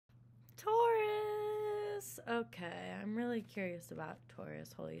Taurus? Okay, I'm really curious about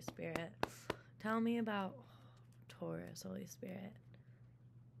Taurus, Holy Spirit. Tell me about Taurus, Holy Spirit.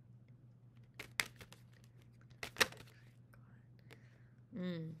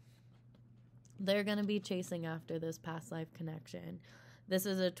 They're going to be chasing after this past life connection. This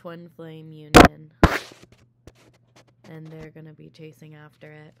is a twin flame union. And they're going to be chasing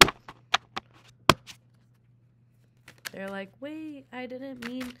after it. They're like, wait, I didn't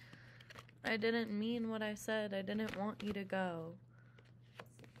mean what I said. I didn't want you to go.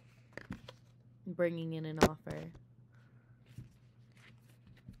 Bringing in an offer.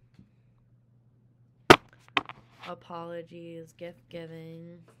 Apologies, gift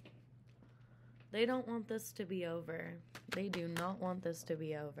giving. They don't want this to be over. They do not want this to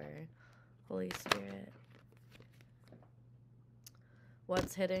be over. Holy Spirit.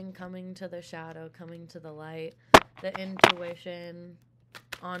 What's hidden coming to the shadow, coming to the light. The intuition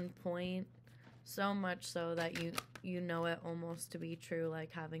on point. So much so that you know it almost to be true,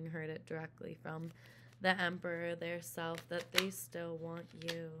 like having heard it directly from the Emperor, their self, that they still want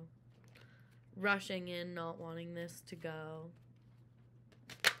you. Rushing in, not wanting this to go.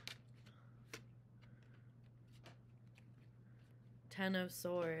 Ten of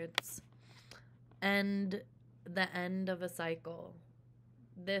Swords. And the end of a cycle.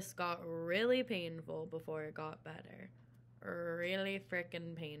 This got really painful before it got better. Really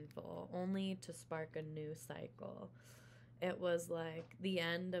freaking painful. Only to spark a new cycle. It was like the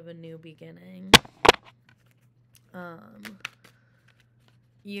end of a new beginning.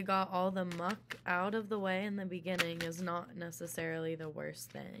 You got all the muck out of the way in the beginning is not necessarily the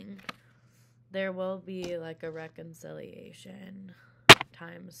worst thing. There will be like a reconciliation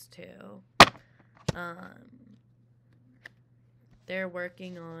 ×2. They're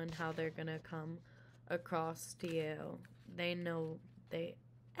working on how they're gonna come across to you. They know they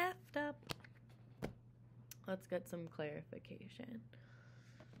effed up. Let's get some clarification.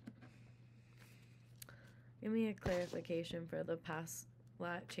 Give me a clarification for the past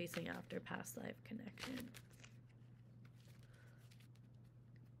chasing after past life connection.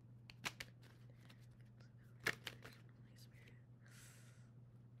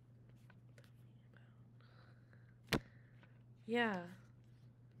 Yeah.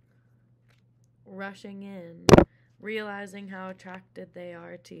 Rushing in, realizing how attracted they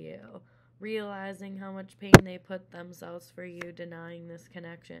are to you, realizing how much pain they put themselves for you, denying this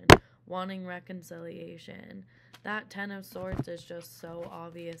connection, wanting reconciliation. That Ten of Swords is just so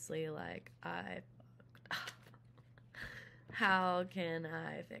obviously like, how can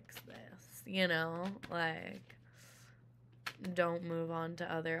I fix this? You know, like, don't move on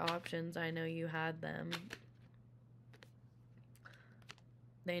to other options. I know you had them.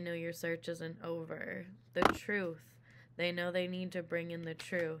 They know your search isn't over. The truth. They know they need to bring in the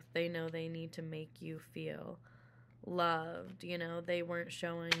truth. They know they need to make you feel loved. You know, they weren't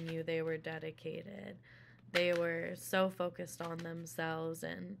showing you they were dedicated. They were so focused on themselves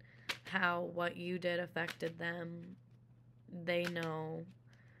and how what you did affected them. They know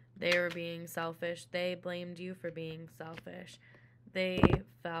they were being selfish. They blamed you for being selfish. They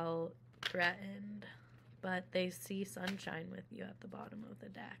felt threatened. But they see sunshine with you at the bottom of the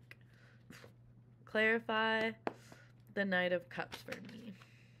deck. Clarify the Knight of Cups for me.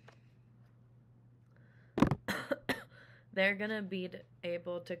 They're going to be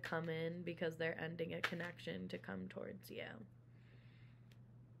able to come in because they're ending a connection to come towards you.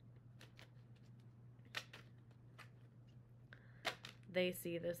 They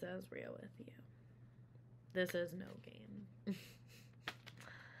see this as real with you. This is no game.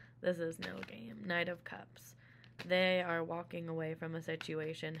 This is no game. Knight of Cups. They are walking away from a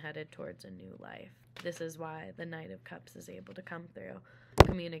situation headed towards a new life. This is why the Knight of Cups is able to come through.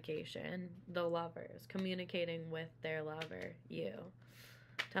 Communication. The lovers. Communicating with their lover. You.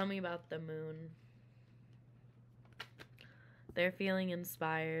 Tell me about the Moon. They're feeling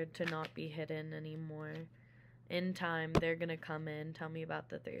inspired to not be hidden anymore. In time, they're going to come in. Tell me about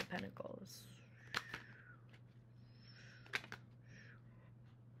the Three of Pentacles.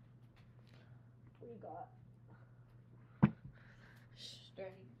 We got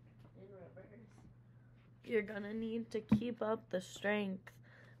strength in reverse. You're gonna need to keep up the strength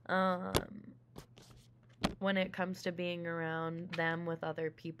when it comes to being around them with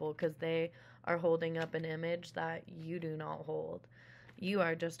other people, because they are holding up an image that you do not hold. You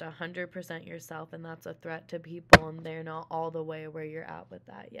are just 100% yourself, and that's a threat to people, and they're not all the way where you're at with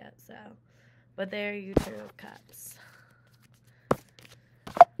that yet. So, but there you Two of Cups.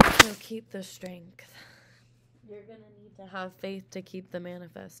 So keep the strength. You're going to need to have faith to keep the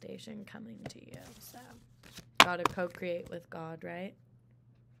manifestation coming to you. So, got to co-create with God, right?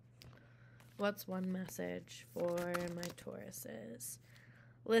 What's one message for my Tauruses?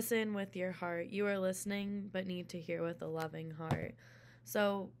 Listen with your heart. You are listening, but need to hear with a loving heart.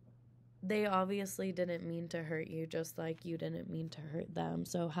 So they obviously didn't mean to hurt you, just like you didn't mean to hurt them.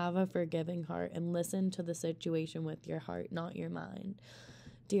 So have a forgiving heart and listen to the situation with your heart, not your mind.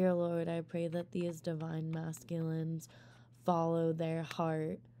 Dear Lord, I pray that these divine masculines follow their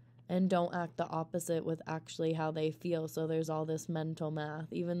heart and don't act the opposite with actually how they feel. So there's all this mental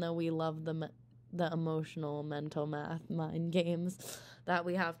math, even though we love the emotional mental math mind games that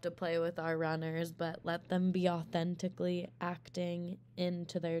we have to play with our runners, but let them be authentically acting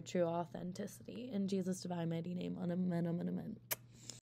into their true authenticity. In Jesus' divine mighty name, amen, amen, amen.